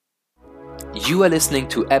You are listening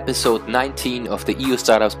to episode 19 of the EU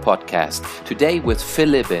Startups podcast. Today with Phil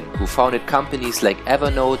Libin, who founded companies like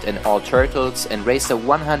Evernote and All Turtles and raised a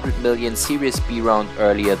 100 million Series B round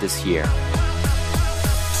earlier this year.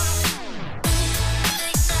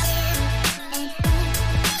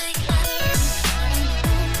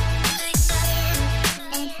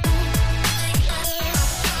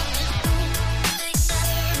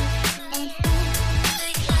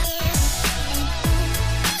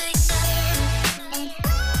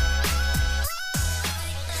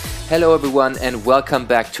 Hello everyone and welcome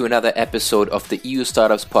back to another episode of the EU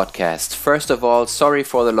Startups podcast. First of all, sorry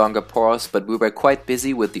for the longer pause, but we were quite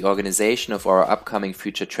busy with the organization of our upcoming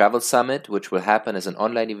Future Travel Summit, which will happen as an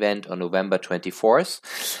online event on November 24th.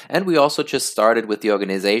 And we also just started with the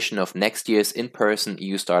organization of next year's in-person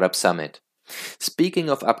EU Startup Summit. Speaking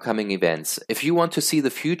of upcoming events, if you want to see the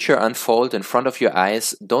future unfold in front of your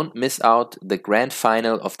eyes, don't miss out the grand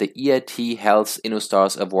final of the EIT Health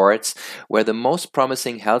InnoStars Awards, where the most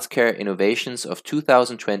promising healthcare innovations of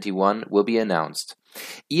 2021 will be announced.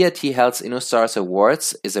 EIT Health InnoStars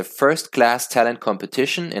Awards is a first-class talent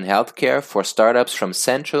competition in healthcare for startups from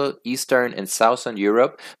Central, Eastern and Southern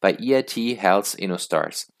Europe by EIT Health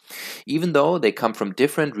InnoStars. Even though they come from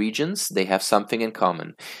different regions, they have something in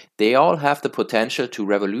common. They all have the potential to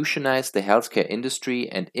revolutionize the healthcare industry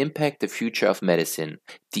and impact the future of medicine.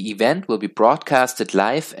 The event will be broadcasted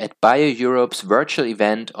live at BioEurope's virtual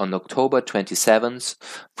event on October 27th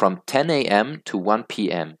from 10 a.m. to 1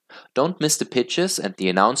 p.m. Don't miss the pitches and the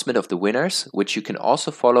announcement of the winners, which you can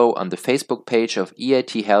also follow on the Facebook page of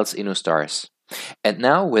EIT Health InnoStars. And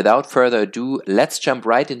now, without further ado, let's jump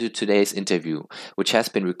right into today's interview, which has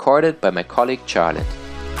been recorded by my colleague Charlotte.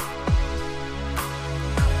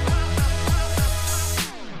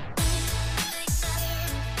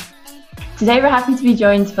 Today we're happy to be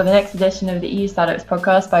joined for the next edition of the EU Startups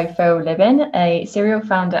podcast by Phil Libin, a serial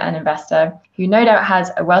founder and investor who no doubt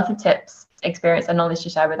has a wealth of tips, experience and knowledge to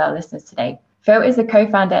share with our listeners today. Phil is the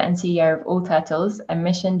co-founder and CEO of All Turtles, a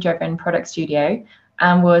mission-driven product studio,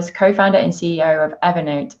 and was co-founder and CEO of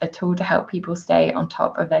Evernote, a tool to help people stay on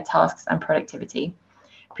top of their tasks and productivity.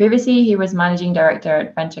 Previously, he was managing director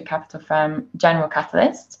at venture capital firm General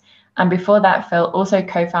Catalyst, and before that, Phil also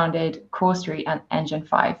co-founded CoreStreet and Engine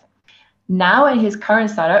 5. Now, in his current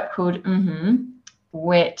startup called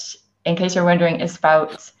which, in case you're wondering, is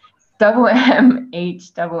spelled MMHMM,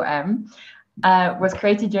 was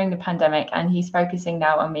created during the pandemic, and he's focusing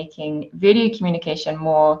now on making video communication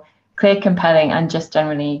more clear, compelling, and just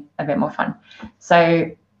generally a bit more fun. So,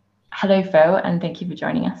 hello, Phil, and thank you for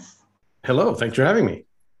joining us. Hello, thanks for having me.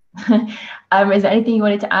 Is there anything you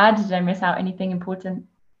wanted to add? Did I miss out anything important?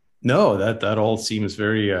 No, that all seems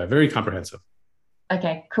very comprehensive.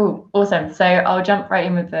 Okay, cool, awesome. So I'll jump right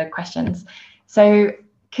in with the questions. So,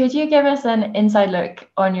 could you give us an inside look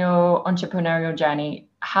on your entrepreneurial journey?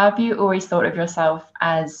 Have you always thought of yourself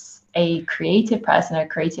as a creative person, a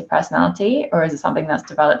creative personality, or is it something that's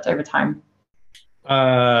developed over time?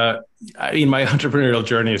 I mean, my entrepreneurial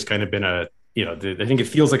journey has kind of been I think it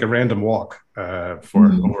feels like a random walk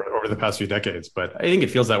over the past few decades, but I think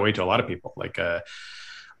it feels that way to a lot of people. Like,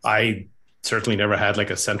 I certainly never had like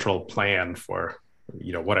a central plan for,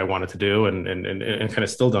 what I wanted to do and kind of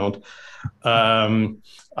still don't.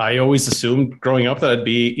 I always assumed growing up that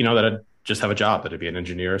I'd just have a job, that I'd be an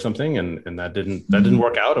engineer or something. And that didn't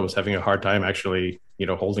work out. I was having a hard time actually,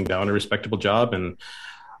 holding down a respectable job, and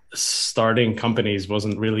starting companies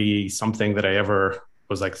wasn't really something that I ever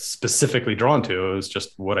was like specifically drawn to. It was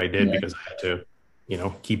just what I did because I had to,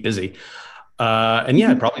 keep busy.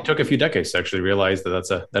 It probably took a few decades to actually realize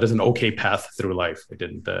that that is an okay path through life.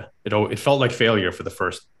 It felt like failure for the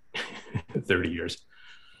first 30 years.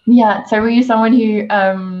 Yeah. So were you someone who,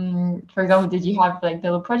 for example, did you have like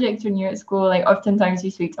little projects when you were at school? Like oftentimes you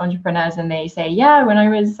speak to entrepreneurs and they say, yeah, when I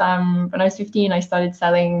was 15, I started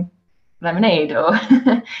selling lemonade or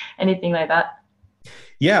anything like that.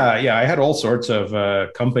 Yeah. I had all sorts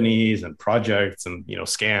of companies and projects and,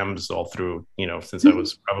 scams all through, since I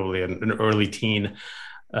was probably an early teen.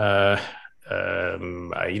 I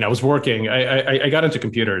was working, I got into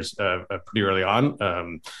computers pretty early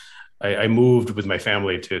on. I moved with my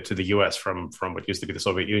family to the U.S. from what used to be the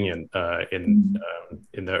Soviet Union in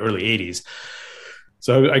the early 80s.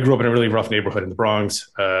 So I grew up in a really rough neighborhood in the Bronx,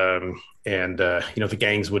 and the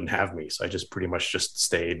gangs wouldn't have me. So I just pretty much just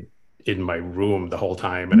stayed in my room the whole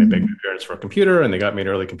time, and I begged my parents for a computer, and they got me an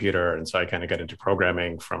early computer, and so I kind of got into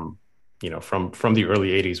programming from the early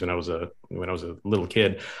 80s when I was a little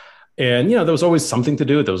kid. And there was always something to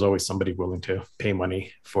do. There was always somebody willing to pay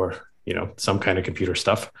money for some kind of computer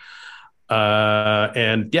stuff.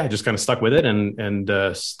 And yeah, just kind of stuck with it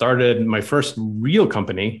and started my first real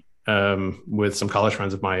company with some college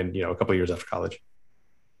friends of mine, a couple of years after college.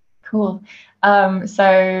 Cool.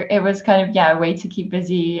 So it was kind of, a way to keep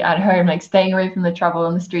busy at home, like staying away from the trouble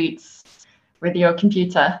on the streets with your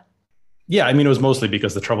computer. Yeah, I mean, it was mostly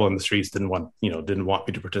because the trouble in the streets didn't want me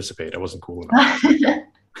to participate. I wasn't cool enough.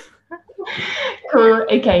 Cool.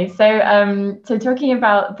 Okay. So talking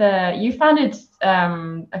about you founded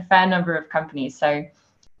a fair number of companies. So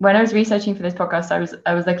when I was researching for this podcast,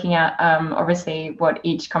 I was looking at obviously what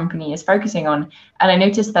each company is focusing on, and I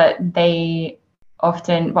noticed that they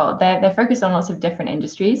often, they're focused on lots of different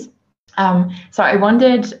industries. So I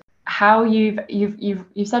wondered how you've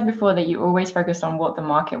said before that you always focus on what the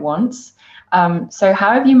market wants. So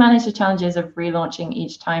how have you managed the challenges of relaunching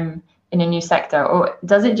each time in a new sector, or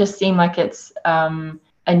does it just seem like it's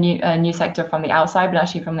a new sector from the outside, but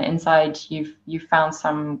actually from the inside, you've found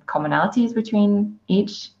some commonalities between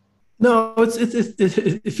each? No,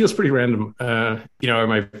 it feels pretty random.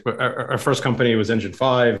 Our first company was Engine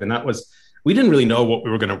 5, and we didn't really know what we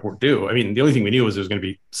were going to do. I mean, the only thing we knew was it was going to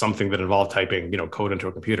be something that involved typing, code into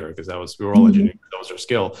a computer, because we were all engineers. That was our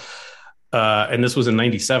skill. And this was in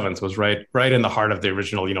 97. So it was right in the heart of the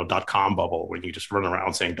original, .com bubble, when you just run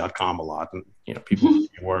around saying .com a lot and, people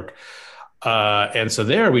work. And so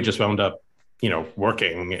there we just wound up,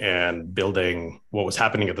 working and building what was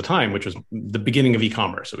happening at the time, which was the beginning of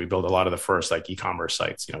e-commerce. So we built a lot of the first e-commerce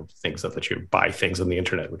sites, things that let you buy things on the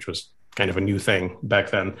internet, which was kind of a new thing back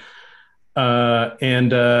then.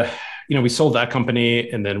 We sold that company,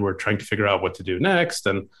 and then we're trying to figure out what to do next.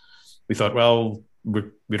 And we thought, well, we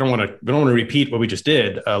don't want to repeat what we just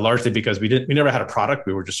did, largely because we never had a product.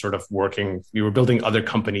 We were just sort of working. We were building other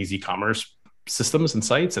companies' e-commerce systems and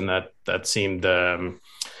sites, and that seemed,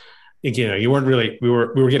 you weren't really. We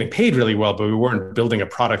were getting paid really well, but we weren't building a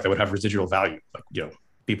product that would have residual value.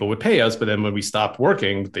 People would pay us, but then when we stopped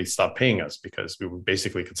working, they stopped paying us because we were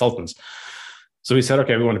basically consultants. So we said,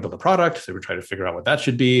 okay, we want to build a product. So we tried to figure out what that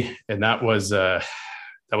should be, and that was a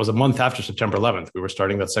month after September 11th. We were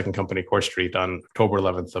starting that second company, Course Street, on October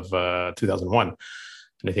 11th of 2001.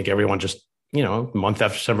 And I think everyone just, a month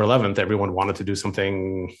after September 11th, everyone wanted to do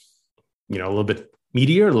something, a little bit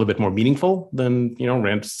meatier, a little bit more meaningful than,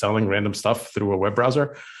 selling random stuff through a web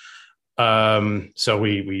browser. So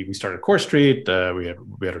we started Course Street. We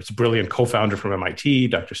had a brilliant co-founder from MIT,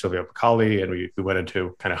 Dr. Silvio Picali, and we went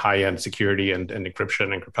into kind of high-end security and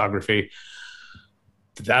encryption and cryptography.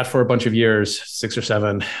 Did that for a bunch of years, 6 or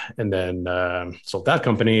 7, and then sold that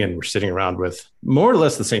company. And we're sitting around with more or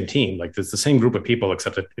less the same team. Like, it's the same group of people,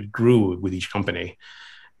 except it grew with each company.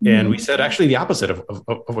 Mm-hmm. And we said actually the opposite of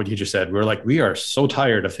what you just said. We were like, we are so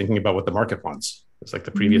tired of thinking about what the market wants. It's like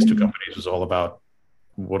the previous two companies was all about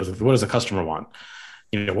what does the customer want?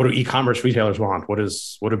 What do e-commerce retailers want? What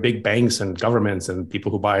do big banks and governments and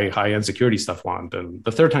people who buy high-end security stuff want? And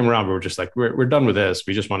the third time around, we were just like, we're done with this.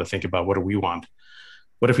 We just want to think about what do we want?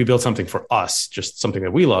 What if we build something for us, just something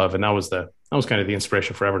that we love? And that was kind of the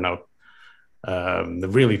inspiration for Evernote.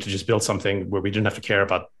 Really to just build something where we didn't have to care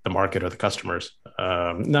about the market or the customers.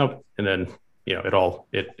 And then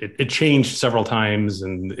it changed several times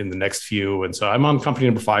in the next few. And so I'm on company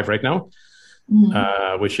number 5 right now,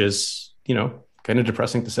 which is kind of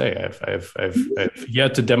depressing to say. I've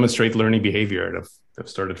yet to demonstrate learning behavior, and I've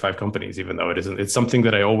started 5 companies, even though it's something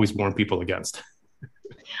that I always warn people against.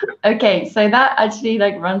 Okay, so that actually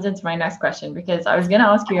runs into my next question, because I was going to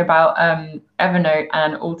ask you about Evernote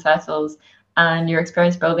and AllTurtles and your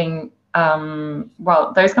experience building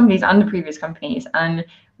those companies and the previous companies, and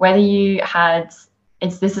whether you had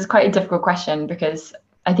this is quite a difficult question, because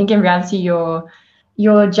I think in reality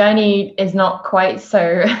your journey is not quite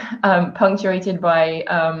so punctuated by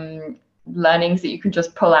learnings that you can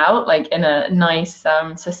just pull out in a nice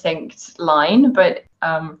succinct line, but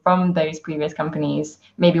from those previous companies,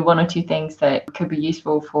 maybe 1 or 2 things that could be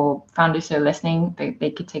useful for founders who are listening that they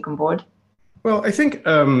could take on board. Well, I think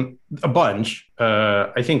a bunch.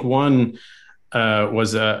 I think one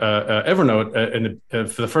was Evernote,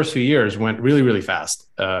 and for the first few years went really, really fast,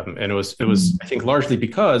 and it was I think largely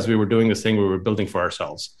because we were doing this thing where we were building for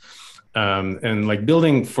ourselves, and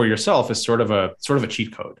building for yourself is sort of a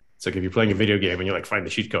cheat code. It's like if you're playing a video game and you find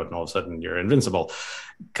the cheat code and all of a sudden you're invincible.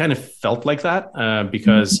 Kind of felt like that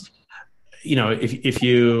because if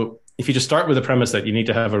you just start with the premise that you need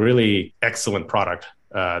to have a really excellent product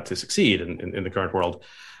to succeed in the current world.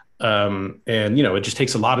 And it just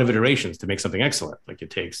takes a lot of iterations to make something excellent.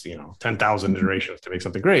 It takes 10,000 iterations to make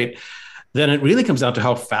something great. Then it really comes down to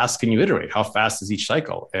how fast can you iterate? How fast is each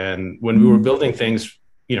cycle? And when we were building things,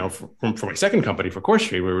 for my second company, for Course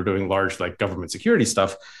Street, we were doing large government security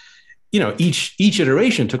stuff. each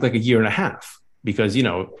iteration took like a year and a half because,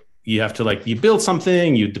 you have to you build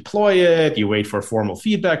something, you deploy it, you wait for a formal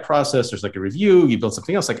feedback process. There's like a review, you build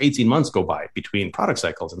something else, like 18 months go by between product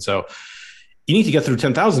cycles. And so you need to get through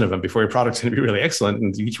 10,000 of them before your product's going to be really excellent.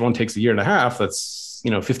 And each one takes a year and a half. That's,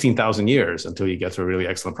 15,000 years until you get to a really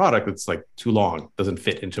excellent product. It's like too long, doesn't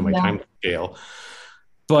fit into my time scale.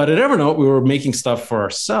 But at Evernote, we were making stuff for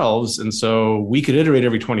ourselves. And so we could iterate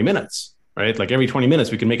every 20 minutes, right? Like every 20 minutes,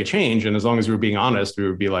 we could make a change. And as long as we were being honest, we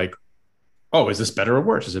would be like, oh, is this better or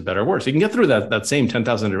worse? Is it better or worse? You can get through that same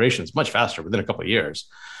 10,000 iterations much faster within a couple of years.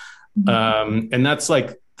 And that's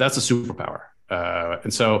a superpower.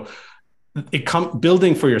 And so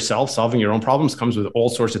building for yourself, solving your own problems comes with all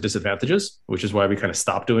sorts of disadvantages, which is why we kind of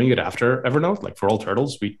stopped doing it after Evernote. Like for All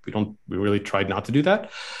Turtles, we really tried not to do that.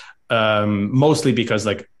 Mostly because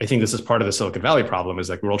I think this is part of the Silicon Valley problem is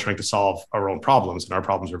we're all trying to solve our own problems, and our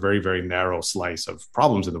problems are very, very narrow slice of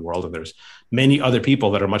problems in the world. And there's many other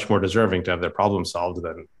people that are much more deserving to have their problems solved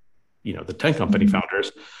than, the tech company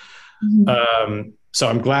founders. So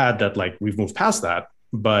I'm glad that we've moved past that.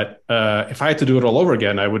 But if I had to do it all over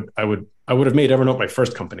again, I would have made Evernote my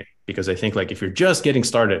first company, because I think if you're just getting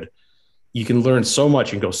started, you can learn so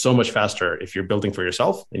much and go so much faster if you're building for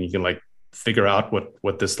yourself, and you can figure out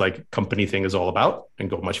what this company thing is all about and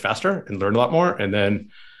go much faster and learn a lot more. And then,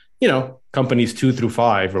 companies 2 through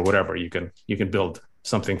 5 or whatever, you can build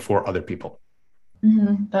something for other people.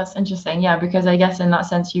 That's interesting. Yeah, because I guess in that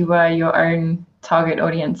sense, you were your own target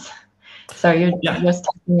audience. So you're just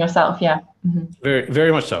testing yourself. Yeah. Very,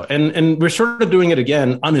 very much so. And we're sort of doing it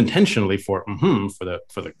again unintentionally for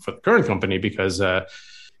the current company, because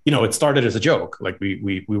it started as a joke.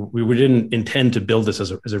 We didn't intend to build this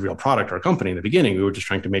as a real product or a company in the beginning. We were just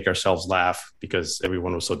trying to make ourselves laugh because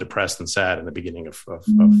everyone was so depressed and sad in the beginning of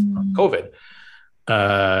COVID.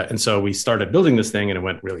 And so we started building this thing, and it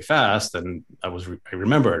went really fast. And I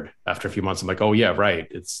remembered after a few months, I'm like, oh yeah, right.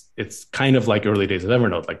 It's kind of like early days of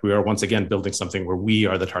Evernote. We are once again building something where we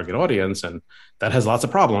are the target audience, and that has lots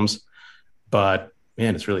of problems, but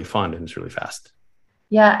man, it's really fun and it's really fast.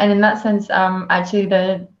 Yeah, and in that sense, actually,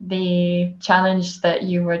 the challenge that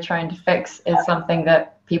you were trying to fix is something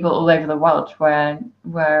that people all over the world were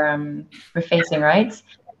facing, right?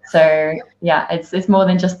 So yeah, it's more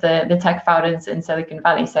than just the tech founders in Silicon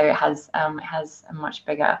Valley. So it has a much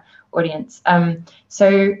bigger audience.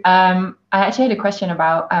 So I actually had a question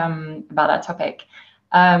about that topic.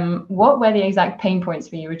 What were the exact pain points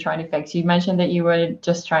that you were trying to fix? You mentioned that you were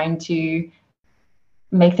just trying to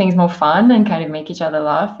make things more fun and kind of make each other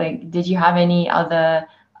laugh. Did you have any other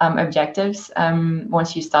objectives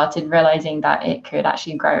once you started realizing that it could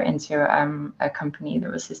actually grow into a company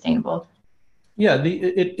that was sustainable? Yeah,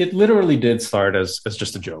 it literally did start as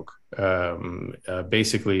just a joke.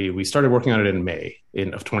 Basically, we started working on it in May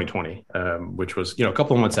of 2020, which was a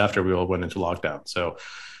couple of months after we all went into lockdown. So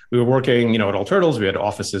we were working, at All Turtles. We had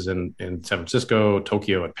offices in San Francisco,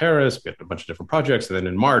 Tokyo, and Paris. We had a bunch of different projects. And then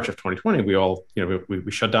in March of 2020, we all,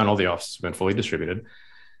 we shut down all the offices, went fully distributed.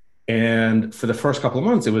 And for the first couple of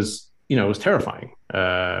months, it was terrifying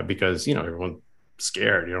because, everyone's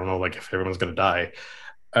scared. You don't know, if everyone's going to die.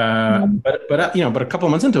 But a couple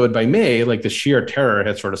of months into it, by May, the sheer terror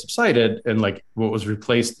had sort of subsided, and it was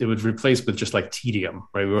replaced with just tedium,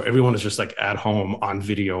 right? Everyone was just at home on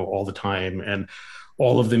video all the time, and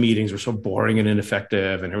all of the meetings were so boring and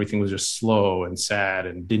ineffective, and everything was just slow and sad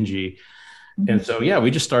and dingy. And so, we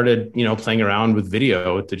just started, playing around with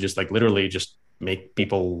video to just literally just make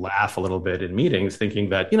people laugh a little bit in meetings, thinking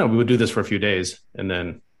that, we would do this for a few days and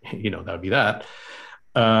then, that would be that.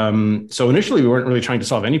 So initially we weren't really trying to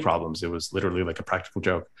solve any problems. It was literally a practical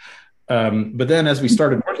joke. But then as we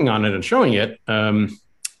started working on it and showing it, the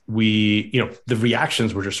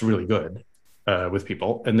reactions were just really good. With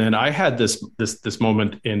people. And then I had this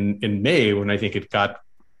moment in May when I think I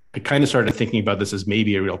kind of started thinking about this as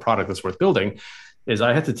maybe a real product that's worth building, is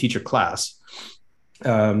I had to teach a class.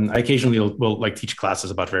 I occasionally will teach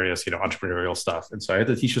classes about various, entrepreneurial stuff. And so I had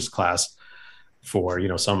to teach this class for,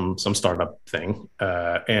 some startup thing.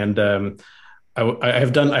 I had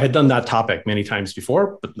done that topic many times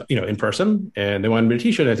before, but, in person, and they wanted me to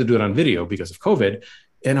teach it. I had to do it on video because of COVID.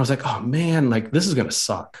 And I was like, oh man, this is going to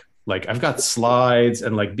suck. I've got slides,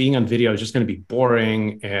 and being on video is just going to be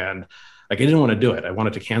boring. And I didn't want to do it. I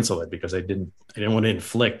wanted to cancel it because I didn't want to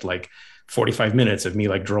inflict 45 minutes of me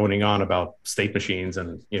droning on about state machines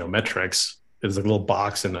and, metrics. It was a little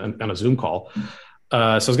box on a Zoom call. So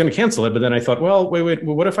I was going to cancel it. But then I thought, well, wait,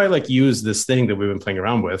 what if I use this thing that we've been playing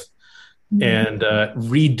around with and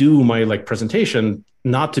redo my presentation,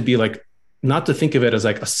 not to be not to think of it as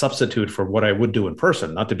like a substitute for what I would do in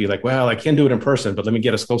person, not to be like, well, I can't do it in person, but let me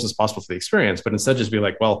get as close as possible to the experience. But instead just be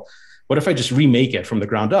like, well, what if I just remake it from the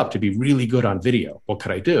ground up to be really good on video? What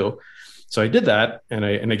could I do? So I did that, and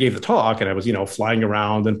I gave the talk, and I was, flying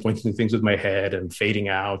around and pointing things with my head and fading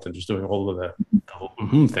out and just doing all of the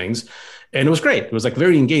things. And it was great. It was like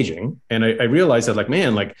very engaging. And I realized that, like,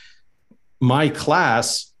 man, like my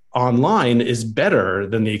class online is better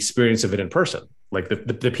than the experience of it in person. Like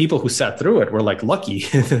the people who sat through it were like lucky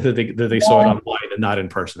that they saw it online and not in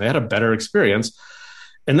person. They had a better experience.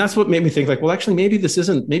 And that's what made me think, like, well, actually,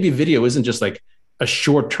 maybe video isn't just like a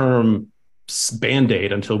short-term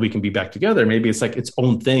Band-Aid until we can be back together. Maybe it's like its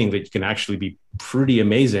own thing that can actually be pretty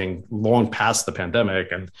amazing long past the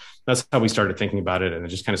pandemic. And that's how we started thinking about it. And it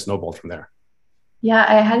just kind of snowballed from there. Yeah,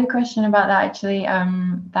 I had a question about that actually.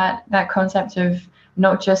 That concept of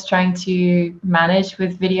not just trying to manage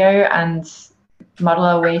with video and model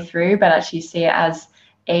our way through, but actually see it as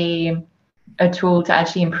a tool to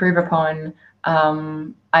actually improve upon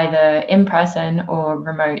either in person or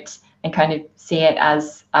remote, and kind of see it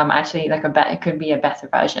as actually like it could be a better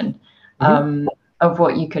version of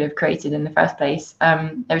what you could have created in the first place,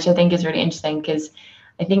 which I think is really interesting, because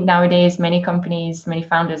I think nowadays many companies, many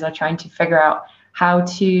founders are trying to figure out how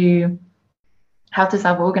to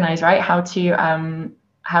self-organize, right? How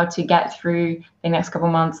to get through the next couple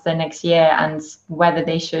of months, the next year, and whether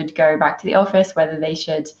they should go back to the office, whether they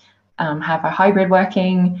should have a hybrid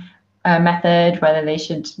working method, whether they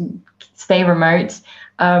should stay remote.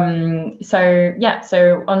 So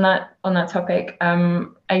on that topic,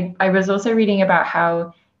 I was also reading about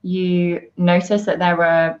how you noticed that there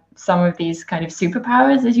were some of these kind of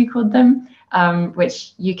superpowers, as you called them,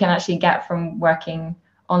 which you can actually get from working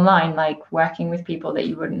online, like working with people that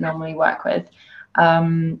you wouldn't normally work with.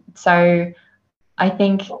 So I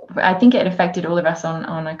think it affected all of us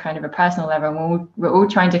on a kind of a personal level. We're all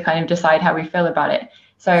trying to kind of decide how we feel about it.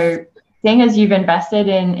 So seeing as you've invested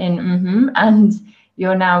in and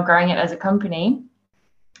you're now growing it as a company,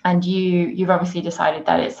 and you've obviously decided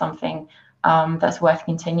that it's something that's worth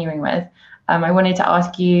continuing with, I wanted to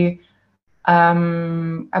ask you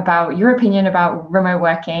about your opinion about remote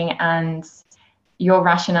working and your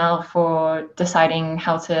rationale for deciding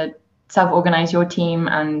how to self-organize your team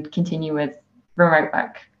and continue with remote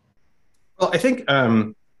work. Well, I think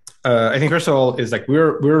first of all is like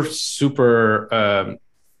we're super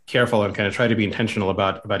careful and kind of try to be intentional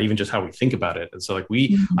about even just how we think about it. And so like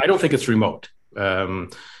I don't think it's remote.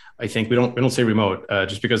 I think we don't say remote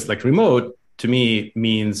just because like remote to me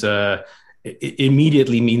means it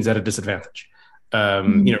immediately means at a disadvantage.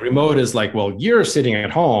 Remote is like, well, you're sitting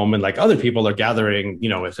at home and like other people are gathering,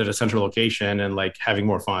 at a central location and like having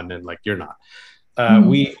more fun, and like you're not.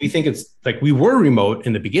 We think it's like we were remote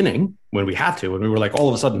in the beginning when we had to, when we were like all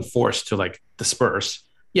of a sudden forced to like disperse.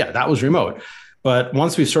 Yeah, that was remote. But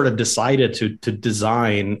once we sort of decided to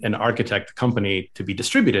design and architect the company to be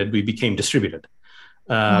distributed, we became distributed.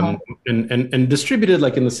 And distributed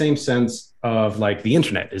like in the same sense of like the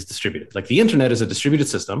internet is distributed. Like the internet is a distributed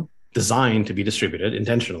system designed to be distributed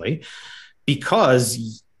intentionally,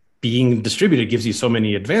 because being distributed gives you so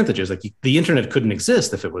many advantages. Like the internet couldn't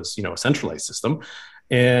exist if it was, a centralized system.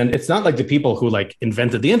 And it's not like the people who like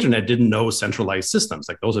invented the internet didn't know centralized systems.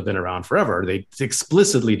 Like those have been around forever. They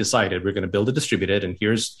explicitly decided we're going to build a distributed, and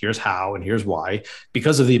here's how and here's why,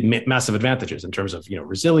 because of the massive advantages in terms of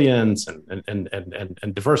resilience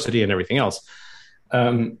and diversity and everything else.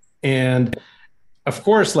 And of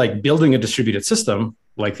course, like building a distributed system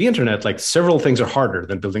like the internet, like several things are harder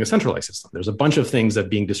than building a centralized system. There's a bunch of things that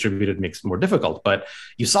being distributed makes more difficult, but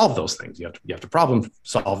you solve those things. You have to problem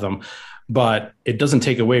solve them, but it doesn't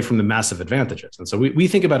take away from the massive advantages. And so we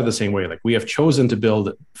think about it the same way. Like we have chosen to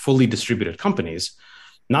build fully distributed companies,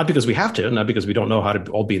 not because we have to, not because we don't know how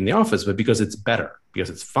to all be in the office, but because it's better, because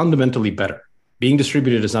it's fundamentally better. Being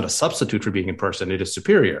distributed is not a substitute for being in person. It is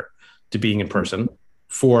superior to being in person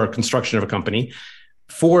for construction of a company,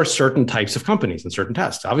 for certain types of companies and certain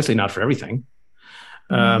tasks, obviously not for everything.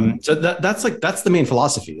 So that's the main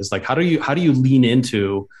philosophy, is like, how do you lean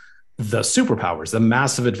into the superpowers, the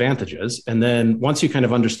massive advantages? And then once you kind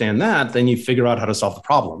of understand that, then you figure out how to solve the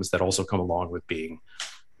problems that also come along with being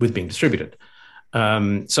distributed.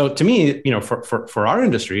 So to me, for our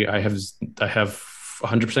industry, I have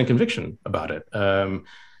 100% conviction about it.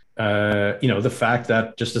 The fact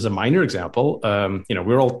that, just as a minor example,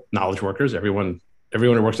 we're all knowledge workers. Everyone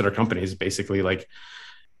who works at our company is basically like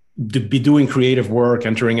be doing creative work,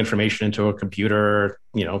 entering information into a computer,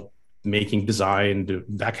 making design,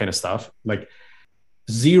 that kind of stuff. Like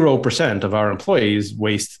 0% of our employees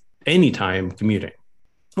waste any time commuting.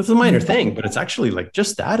 It's a minor thing, but it's actually like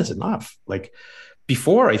just that is enough. Like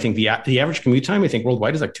before, I think the average commute time, I think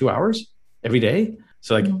worldwide is like 2 hours every day.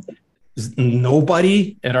 So like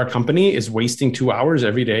nobody at our company is wasting 2 hours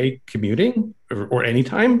every day commuting or any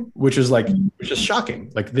time, which is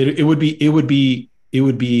shocking. Like it would be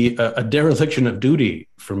a dereliction of duty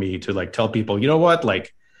for me to like tell people, you know what,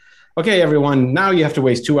 like, okay, everyone, now you have to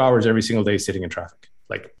waste 2 hours every single day sitting in traffic.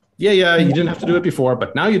 Like, yeah, you didn't have to do it before,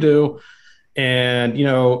 but now you do. And, you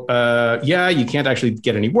can't actually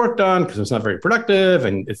get any work done because it's not very productive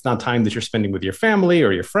and it's not time that you're spending with your family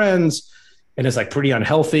or your friends. And it's like pretty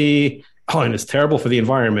unhealthy. Oh, and it's terrible for the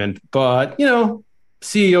environment. But,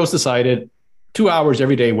 CEOs decided 2 hours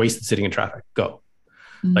every day wasted sitting in traffic. Go.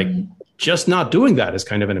 Like just not doing that is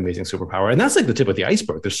kind of an amazing superpower. And that's like the tip of the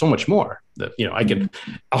iceberg. There's so much more that, I get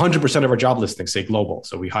 100% of our job listings say global.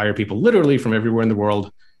 So we hire people literally from everywhere in the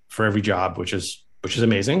world for every job, which is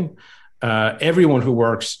amazing. Everyone who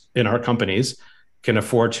works in our companies can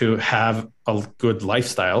afford to have a good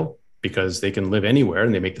lifestyle because they can live anywhere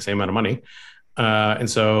and they make the same amount of money. And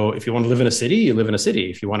so if you want to live in a city, you live in a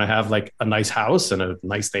city. If you want to have like a nice house and a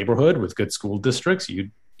nice neighborhood with good school districts,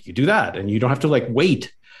 you do that. And you don't have to like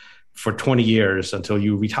wait for 20 years until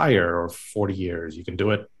you retire or 40 years. You can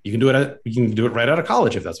do it. You can do it right out of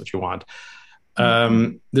college if that's what you want.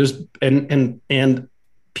 There's and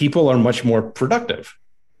people are much more productive.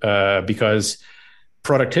 Because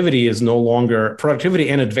productivity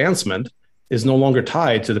and advancement is no longer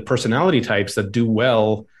tied to the personality types that do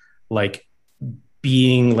well, like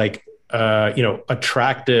being like,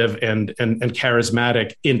 attractive and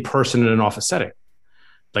charismatic in person in an office setting.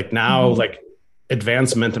 Like now, like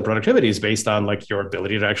advancement and productivity is based on like your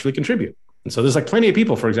ability to actually contribute. And so there's like plenty of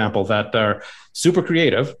people, for example, that are super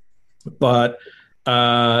creative, but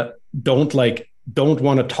don't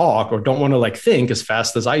want to talk or don't want to like think as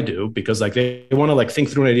fast as I do because like they want to like think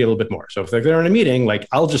through an idea a little bit more. So if they're in a meeting, like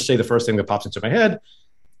I'll just say the first thing that pops into my head.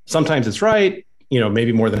 Sometimes it's right,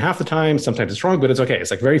 maybe more than half the time. Sometimes it's wrong, but it's okay.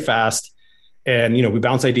 It's like very fast. And, we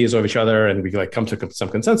bounce ideas over each other and we like come to some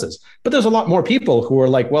consensus. But there's a lot more people who are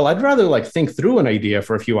like, well, I'd rather like think through an idea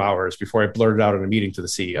for a few hours before I blurt it out in a meeting to the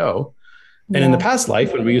CEO. And in the past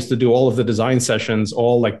life, when we used to do all of the design sessions,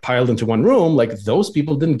 all like piled into one room, like those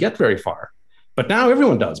people didn't get very far. But now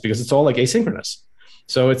everyone does because it's all like asynchronous.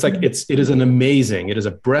 So it's like, it is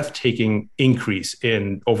a breathtaking increase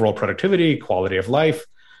in overall productivity, quality of life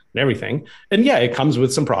and everything. And yeah, it comes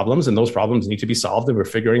with some problems and those problems need to be solved and we're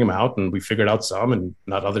figuring them out and we figured out some and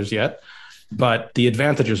not others yet. But the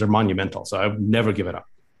advantages are monumental. So I would never give it up.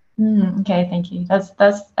 Okay, thank you. That's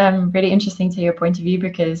really interesting to your point of view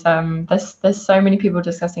because there's so many people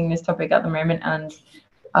discussing this topic at the moment and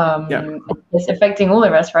it's affecting all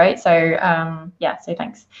of us, right? So so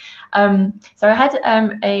thanks. So I had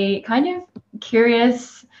a kind of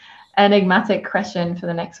curious, enigmatic question for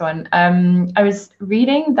the next one. I was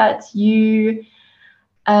reading that you,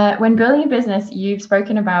 when building a business, you've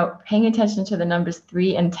spoken about paying attention to the numbers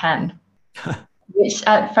 3 and 10, which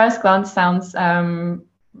at first glance sounds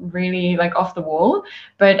really like off the wall,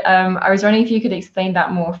 but I was wondering if you could explain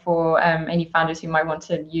that more for any founders who might want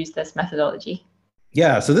to use this methodology.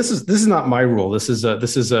 Yeah, so this is not my rule. This is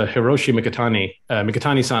Hiroshi Mikitani.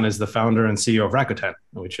 Mikitani-san is the founder and CEO of Rakuten,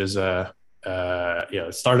 which is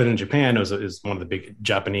it started in Japan. It was one of the big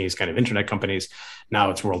Japanese kind of internet companies. Now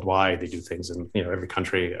it's worldwide. They do things in every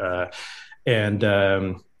country.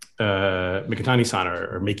 Mikitani-san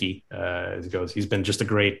or Mickey, as it goes, he's been just a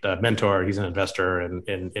great mentor. He's an investor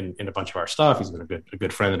in a bunch of our stuff. He's been a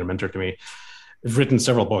good friend and a mentor to me. I've written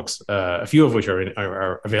several books, a few of which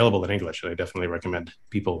are available in English, and I definitely recommend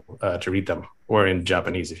people to read them, or in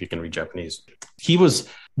Japanese if you can read Japanese. He was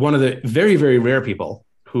one of the very, very rare people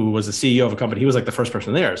who was the CEO of a company. He was like the first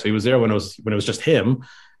person there, so he was there when it was just him,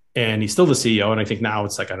 and he's still the CEO. And I think now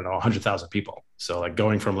it's like 100,000 people. So like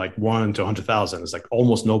going from like 1 to 100,000 is like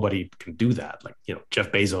almost nobody can do that. Like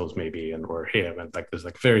Jeff Bezos maybe or him, and like there's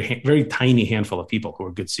like very very tiny handful of people who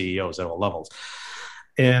are good CEOs at all levels,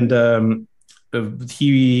 and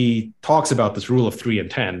he talks about this rule of 3 and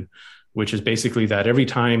 10, which is basically that every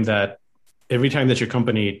time that your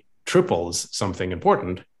company triples something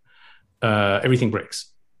important, everything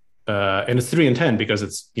breaks. And it's 3 and 10 because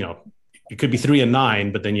it's, it could be 3 and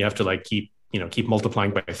 9, but then you have to like keep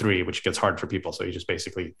multiplying by 3, which gets hard for people. So you just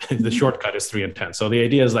basically, the shortcut is 3 and 10. So the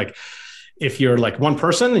idea is like, if you're like one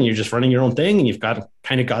person and you're just running your own thing and you've got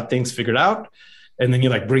things figured out, and then you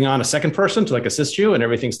like bring on a second person to like assist you and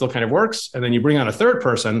everything still kind of works. And then you bring on a third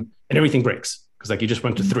person and everything breaks because like you just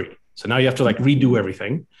went to 3. So now you have to like redo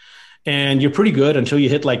everything, and you're pretty good until you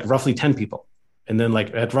hit like roughly 10 people. And then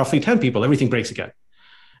like at roughly 10 people, everything breaks again.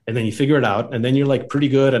 And then you figure it out, and then you're like pretty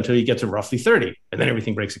good until you get to roughly 30, and then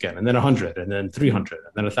everything breaks again, and then 100, and then 300,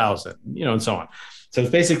 and then 1,000, and so on. So it's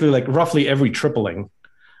basically like roughly every tripling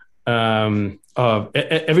of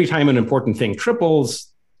every time an important thing triples,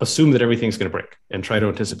 assume that everything's going to break and try to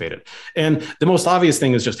anticipate it. And the most obvious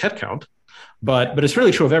thing is just headcount, but it's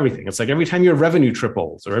really true of everything. It's like every time your revenue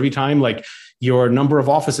triples, or every time like your number of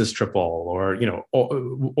offices triple, or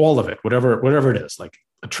all of it, whatever it is, like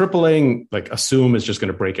a tripling, like assume is just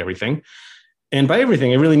going to break everything. And by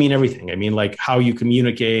everything, I really mean everything. I mean like how you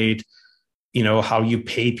communicate, how you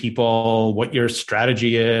pay people, what your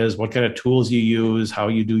strategy is, what kind of tools you use, how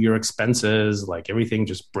you do your expenses, like everything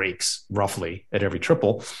just breaks roughly at every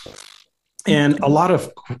triple. And a lot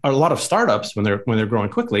of startups, when they're growing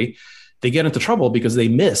quickly, they get into trouble because they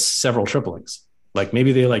miss several triplings. Like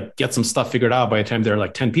maybe they like get some stuff figured out by the time they're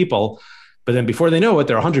like 10 people, but then before they know it,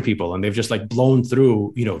 they're 100 people, and they've just like blown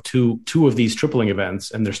through, two of these tripling events,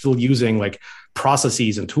 and they're still using like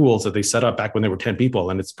processes and tools that they set up back when they were 10 people,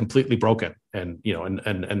 and it's completely broken and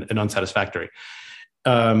unsatisfactory.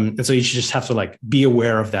 And so you just have to like be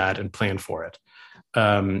aware of that and plan for it.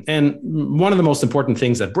 And one of the most important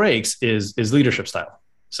things that breaks is leadership style.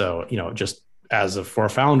 So, just for a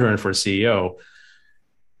founder and for a CEO,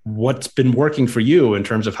 what's been working for you in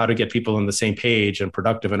terms of how to get people on the same page and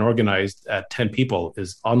productive and organized at 10 people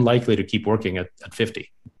is unlikely to keep working at 50,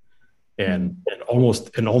 and almost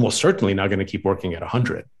certainly not going to keep working at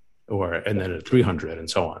 100 and then at 300 and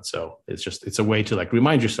so on. So it's a way to like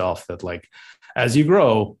remind yourself that like, as you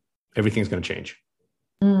grow, everything's going to change.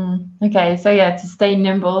 Okay. So yeah, to stay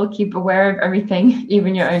nimble, keep aware of everything,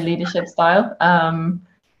 even your own leadership style.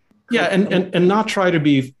 Yeah, and not try to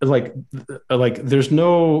be like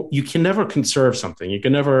you can never conserve something. You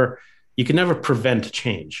can never prevent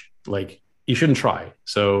change. Like you shouldn't try.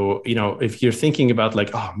 So, if you're thinking about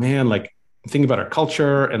like, oh man, like thinking about our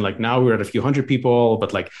culture, and like now we're at a few hundred people,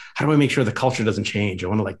 but like, how do I make sure the culture doesn't change? I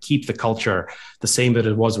want to like keep the culture the same that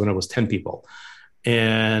it was when it was 10 people.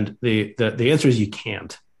 And the answer is you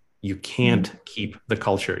can't keep the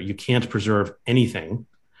culture. You can't preserve anything.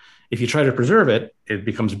 If you try to preserve it, it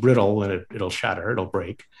becomes brittle and it'll shatter, it'll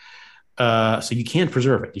break. So you can't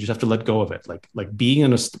preserve it. You just have to let go of it. Like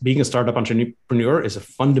being a startup entrepreneur is a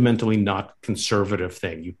fundamentally not conservative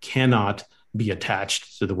thing. You cannot be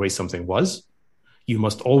attached to the way something was. You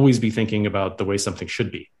must always be thinking about the way something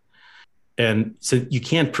should be. And so you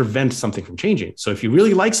can't prevent something from changing. So if you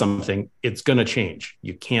really like something, it's going to change.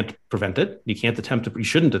 You can't prevent it. You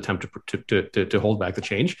shouldn't attempt to hold back the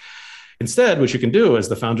change. Instead, what you can do as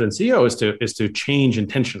the founder and CEO is to change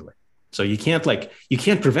intentionally. So you can't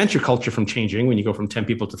prevent your culture from changing when you go from 10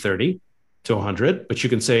 people to 30 to 100, but you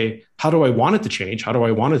can say, how do I want it to change? How do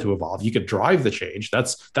I want it to evolve? You could drive the change.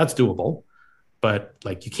 That's doable, but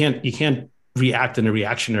like you can't react in a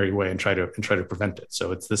reactionary way and try to prevent it.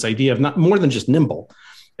 So it's this idea of not more than just nimble.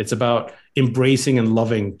 It's about embracing and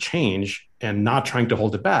loving change and not trying to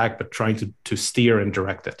hold it back, but trying to steer and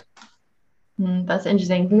direct it. That's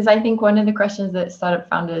interesting, because I think one of the questions that startup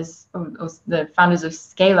founders or the founders of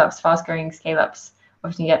scale-ups, fast-growing scale-ups,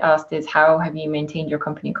 often get asked is, how have you maintained your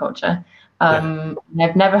company culture? I've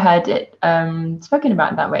never heard it spoken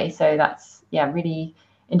about in that way. So that's, really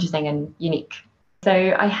interesting and unique. So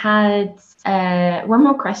I had one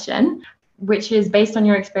more question, which is based on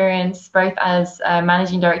your experience, both as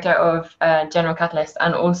managing director of General Catalyst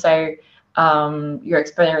and also your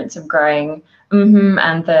experience of growing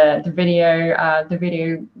and the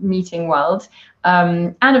video meeting world,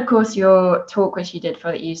 and of course your talk which you did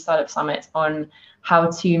for the EU Startup Summit on how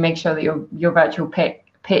to make sure that your virtual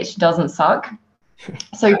pitch doesn't suck.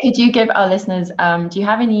 So could you give our listeners, do you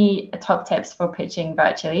have any top tips for pitching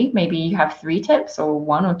virtually? Maybe you have 3 tips or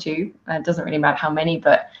 1 or 2. It doesn't really matter how many,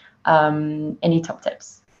 but any top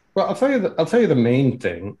tips? Well, I'll tell you the main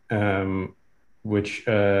thing, which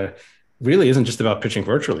really isn't just about pitching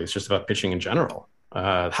virtually. It's just about pitching in general.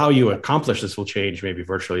 How you accomplish this will change. Maybe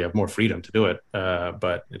virtually you have more freedom to do it,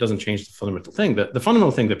 but it doesn't change the fundamental thing. The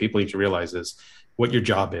fundamental thing that people need to realize is what your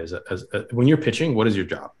job is. When you're pitching, what is your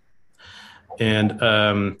job? And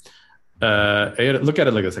I look at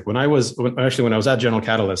it like this. Like when I was at General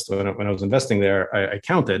Catalyst, when I was investing there, I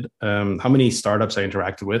counted how many startups I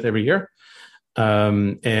interacted with every year.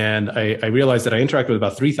 And I realized that I interact with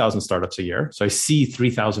about 3,000 startups a year. So I see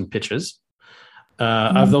 3,000 pitches.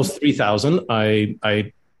 Of those 3,000,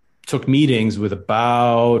 I took meetings with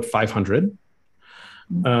about 500,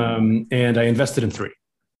 and I invested in 3.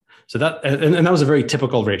 So that was a very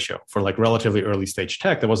typical ratio for like relatively early stage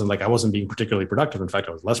tech. That wasn't like I wasn't being particularly productive. In fact,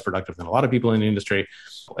 I was less productive than a lot of people in the industry.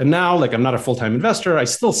 And now, like I'm not a full-time investor, I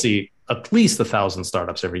still see at least 1,000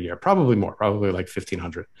 startups every year, probably more, probably like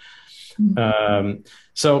 1,500.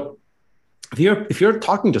 So if you're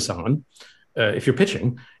talking to someone, if you're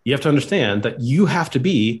pitching, you have to understand that you have to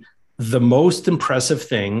be the most impressive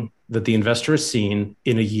thing that the investor has seen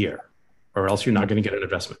in a year, or else you're not going to get an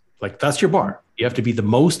investment. Like, that's your bar. You have to be the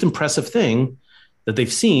most impressive thing that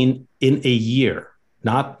they've seen in a year.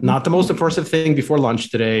 Not the most impressive thing before lunch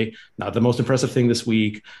today, not the most impressive thing this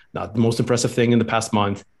week, not the most impressive thing in the past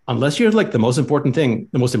month. Unless you're like the most important thing,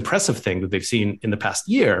 the most impressive thing that they've seen in the past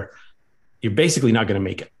year, you're basically not going to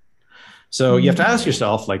make it. So you have to ask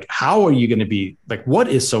yourself, like, how are you going to be, like, what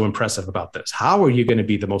is so impressive about this? How are you going to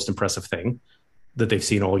be the most impressive thing that they've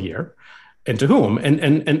seen all year, and to whom?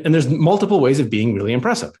 And there's multiple ways of being really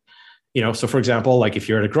impressive. So for example, like if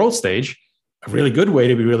you're at a growth stage, a really good way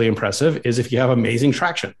to be really impressive is if you have amazing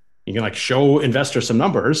traction. You can like show investors some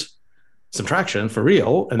numbers, some traction for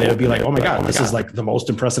real, and they'll be like, oh my God, this is like the most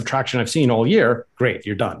impressive traction I've seen all year. Great,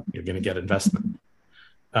 you're done. You're going to get investment.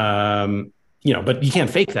 But you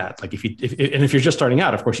can't fake that. Like if you're just starting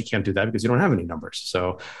out, of course you can't do that because you don't have any numbers.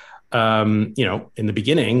 So, in the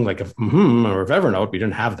beginning, like of or of Evernote, we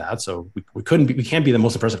didn't have that. So we can't be the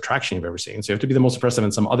most impressive traction you've ever seen. So you have to be the most impressive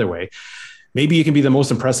in some other way. Maybe you can be the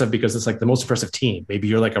most impressive because it's like the most impressive team. Maybe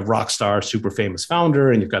you're like a rock star, super famous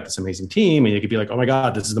founder, and you've got this amazing team, and you could be like, oh my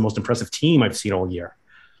God, this is the most impressive team I've seen all year.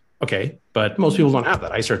 Okay. But most people don't have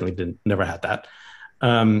that. I certainly never had that.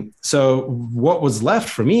 So what was left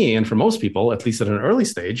for me and for most people, at least at an early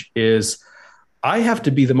stage, is I have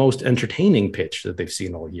to be the most entertaining pitch that they've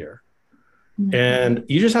seen all year. Mm-hmm. And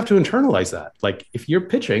you just have to internalize that. Like if you're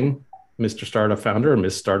pitching Mr. Startup Founder or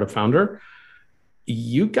Miss Startup Founder,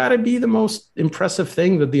 you got to be the most impressive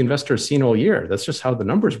thing that the investor has seen all year. That's just how the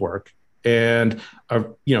numbers work. And,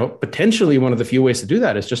 potentially one of the few ways to do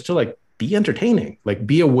that is just to like be entertaining, like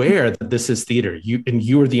be aware that this is theater,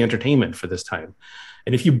 you're the entertainment for this time.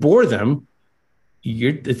 And if you bore them,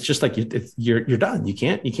 it's just like you're done. You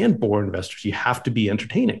can't bore investors. You have to be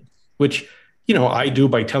entertaining, which, I do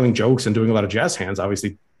by telling jokes and doing a lot of jazz hands.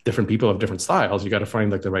 Obviously, different people have different styles. You got to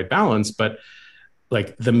find like the right balance. But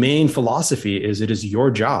like the main philosophy is it is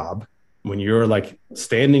your job when you're like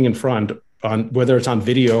standing in front on whether it's on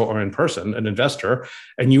video or in person, an investor,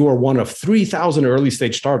 and you are one of 3,000 early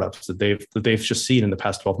stage startups that they've just seen in the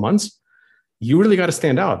past 12 months. You really got to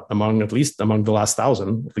stand out among the last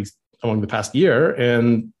 1,000, at least among the past year.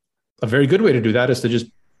 And a very good way to do that is to just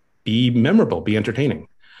be memorable, be entertaining.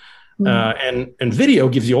 And video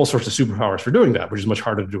gives you all sorts of superpowers for doing that, which is much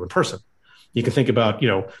harder to do in person. You can think about,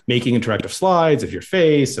 making interactive slides of your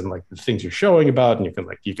face and like the things you're showing about, and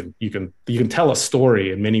you can tell a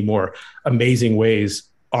story in many more amazing ways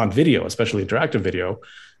on video, especially interactive video,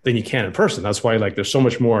 than you can in person. That's why like there's so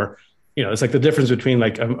much more. It's like the difference between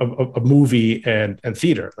like a movie and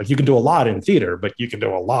theater. Like you can do a lot in theater, but you can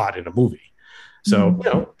do a lot in a movie.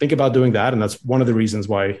 So, think about doing that. And that's one of the reasons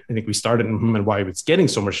why I think we started and why it's getting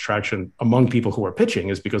so much traction among people who are pitching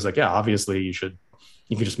is because like, yeah, obviously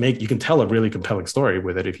you can tell a really compelling story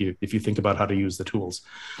with it if you think about how to use the tools,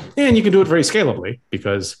 and you can do it very scalably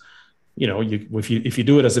because, if you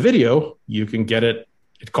do it as a video, you can get it.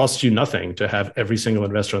 It costs you nothing to have every single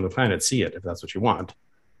investor on the planet see it if that's what you want.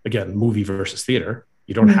 Again, movie versus theater.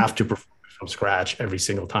 You don't have to perform from scratch every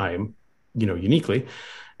single time, uniquely.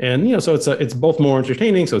 And, so it's both more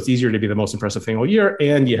entertaining. So it's easier to be the most impressive thing all year.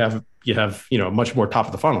 And you have, much more top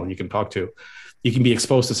of the funnel you can talk to. You can be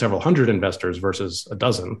exposed to several hundred investors versus a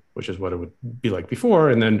dozen, which is what it would be like before.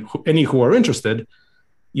 And then any who are interested,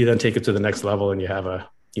 you then take it to the next level and you have a,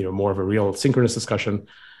 more of a real synchronous discussion.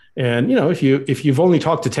 And, if you've only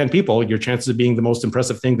talked to 10 people, your chances of being the most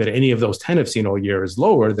impressive thing that any of those 10 have seen all year is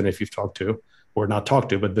lower than if you've talked to or not talked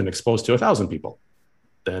to, but been exposed to 1,000 people.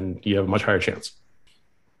 Then you have a much higher chance.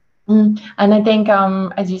 And I think,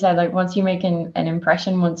 as you said, like once you make an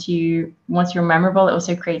impression, once you're memorable, it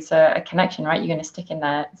also creates a connection, right? You're going to stick in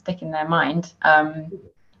their mind.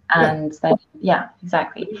 Then, yeah,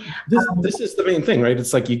 exactly. This is the main thing, right?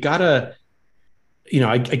 It's like, you gotta,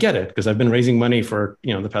 I get it because I've been raising money for,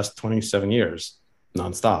 the past 27 years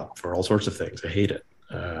nonstop for all sorts of things. I hate it.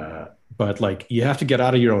 But like, you have to get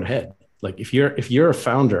out of your own head. Like if you're a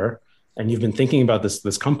founder and you've been thinking about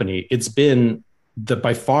this company, it's been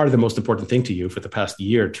by far the most important thing to you for the past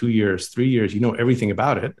year, 2 years, 3 years. You know everything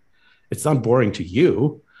about it. It's not boring to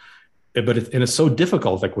you, but it's so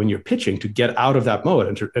difficult, like when you're pitching, to get out of that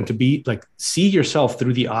mode and to be like, see yourself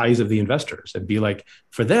through the eyes of the investors and be like,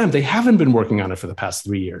 for them, they haven't been working on it for the past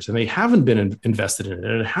 3 years and they haven't been invested in it.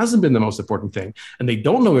 And it hasn't been the most important thing and they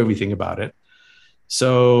don't know everything about it.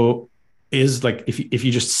 So is like, if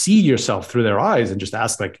you just see yourself through their eyes and just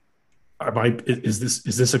ask like, is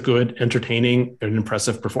this a good, entertaining, and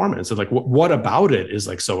impressive performance? So like, what about it is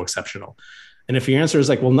like so exceptional? And if your answer is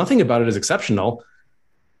like, well, nothing about it is exceptional,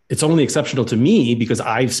 it's only exceptional to me because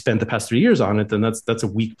I've spent the past 3 years on it, then that's a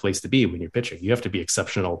weak place to be when you're pitching. You have to be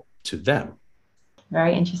exceptional to them.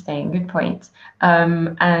 Very interesting. Good point.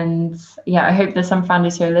 And yeah, I hope there's some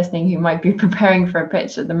founders who are listening who might be preparing for a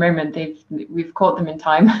pitch at the moment. We've caught them in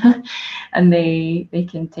time and they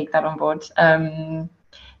can take that on board.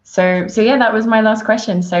 So yeah, that was my last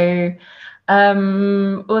question. So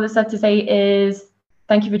all that's left to say is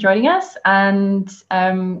thank you for joining us and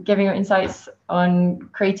giving your insights on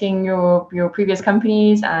creating your previous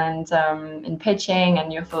companies and in pitching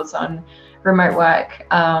and your thoughts on remote work.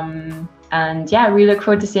 And yeah, we look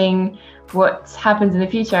forward to seeing what happens in the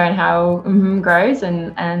future and how grows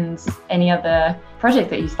and any other project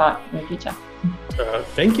that you start in the future.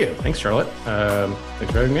 Thank you. Thanks, Charlotte.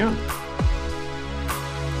 Thanks for having me on.